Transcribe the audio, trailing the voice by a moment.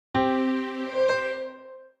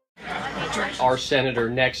our senator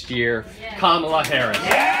next year, Kamala Harris.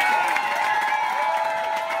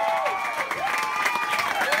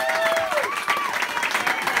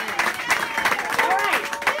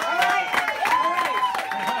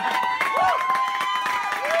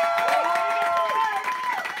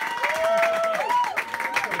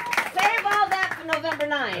 November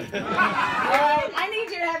 9th. I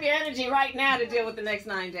need you to have your energy right now to deal with the next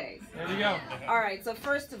 9 days. There you go. All right, so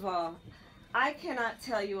first of all, I cannot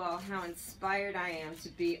tell you all how inspired I am to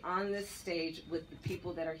be on this stage with the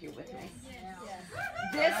people that are here with me.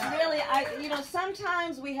 This really, you know,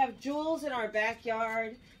 sometimes we have jewels in our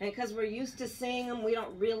backyard, and because we're used to seeing them, we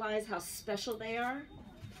don't realize how special they are.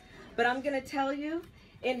 But I'm going to tell you,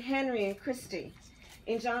 in Henry and Christy,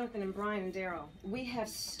 in Jonathan and Brian and Daryl, we have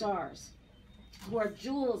stars who are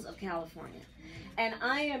jewels of California. And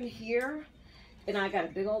I am here, and I got a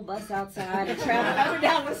big old bus outside and traveling up and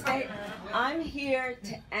down the state. I'm here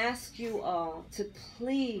to ask you all to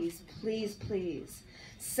please, please, please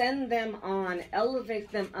send them on,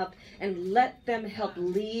 elevate them up, and let them help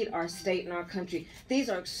lead our state and our country. These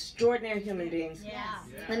are extraordinary human beings,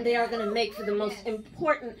 and they are going to make for the most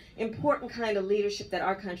important kind of leadership that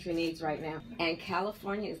our country needs right now. And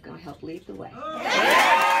California is going to help lead the way.